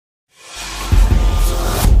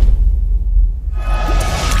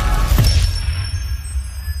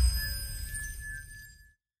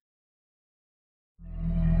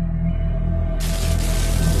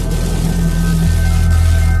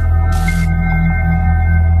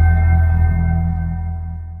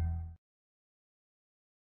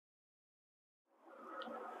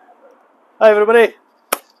Hi everybody,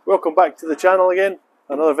 welcome back to the channel again,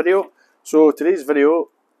 another video. So today's video,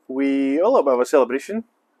 a little bit of a celebration.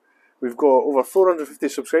 We've got over 450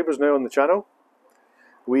 subscribers now on the channel.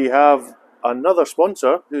 We have another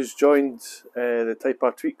sponsor who's joined the Type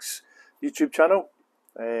R Tweaks YouTube channel,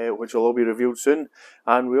 which will all be revealed soon.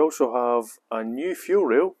 And we also have a new fuel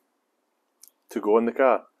rail to go in the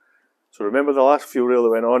car. So remember the last fuel rail that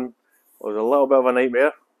went on was a little bit of a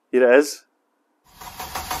nightmare. Here it is.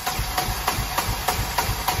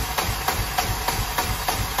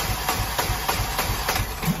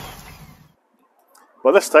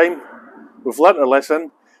 But this time, we've learnt our lesson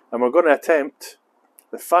and we're going to attempt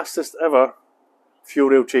the fastest ever fuel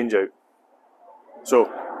rail change out.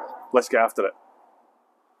 So, let's get after it.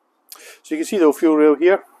 So you can see the fuel rail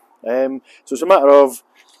here. So it's a matter of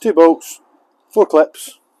 2 bolts, 4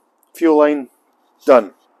 clips, fuel line,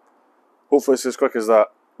 done. Hopefully it's as quick as that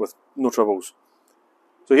with no troubles.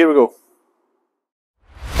 So here we go.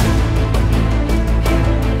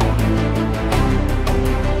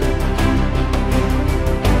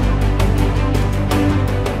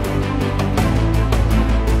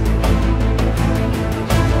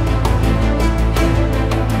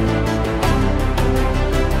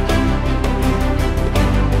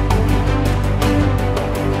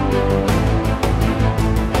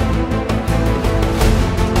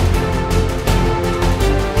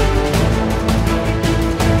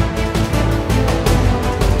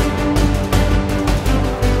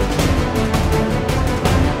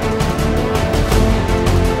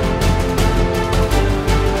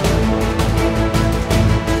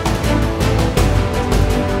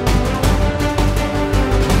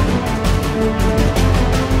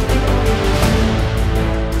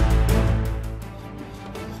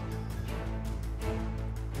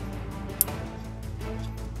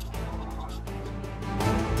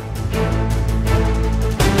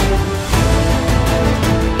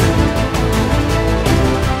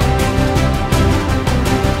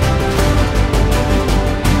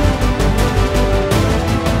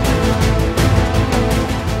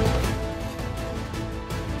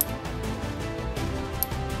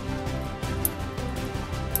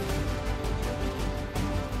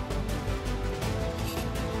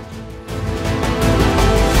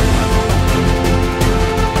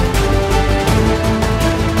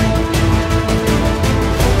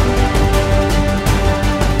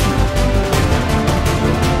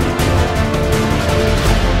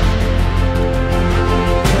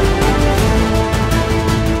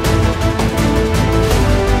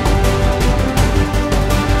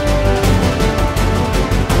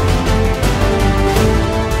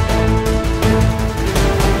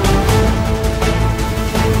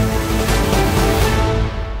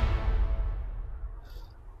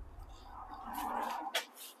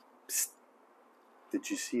 Did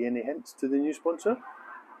you see any hints to the new sponsor?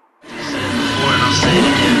 Before and I'll say it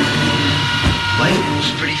again. Life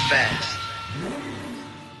moves pretty fast.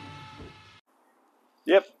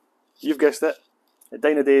 Yep, you've guessed it.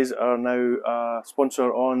 Dynodaze are now a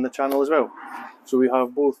sponsor on the channel as well. So we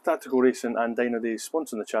have both Tactical Racing and Dynodaze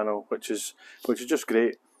sponsoring the channel, which is just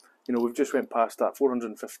great. You know, we've just went past that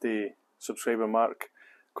 450 subscriber mark.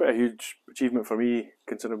 Quite a huge achievement for me,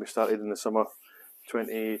 considering we started in the summer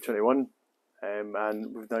 2021.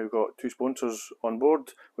 And we've now got 2 sponsors on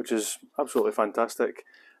board, which is absolutely fantastic.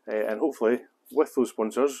 And hopefully, with those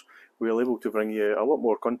sponsors, we're able to bring you a lot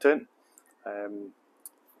more content.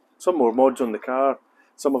 Some more mods on the car,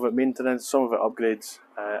 some of it maintenance, some of it upgrades,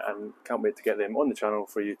 and can't wait to get them on the channel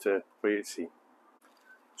for you to see.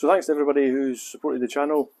 So thanks to everybody who's supported the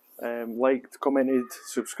channel, liked, commented,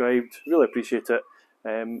 subscribed. Really appreciate it.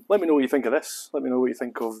 Let me know what you think of this. Let me know what you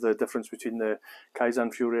think of the difference between the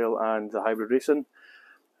Kaizen fuel rail and the hybrid racing.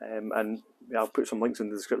 And I'll put some links in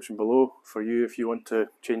the description below for you if you want to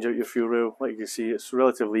change out your fuel rail. Like you can see, it's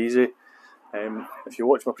relatively easy. If you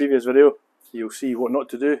watch my previous video, you'll see what not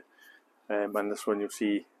to do. And this one you'll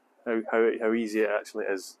see how easy it actually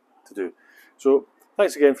is to do. So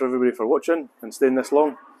thanks again for everybody for watching and staying this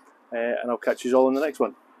long. And I'll catch you all in the next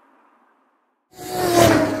one.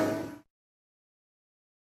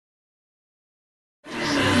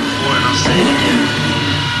 Before and I'll say it again.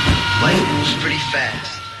 Life moves pretty fast.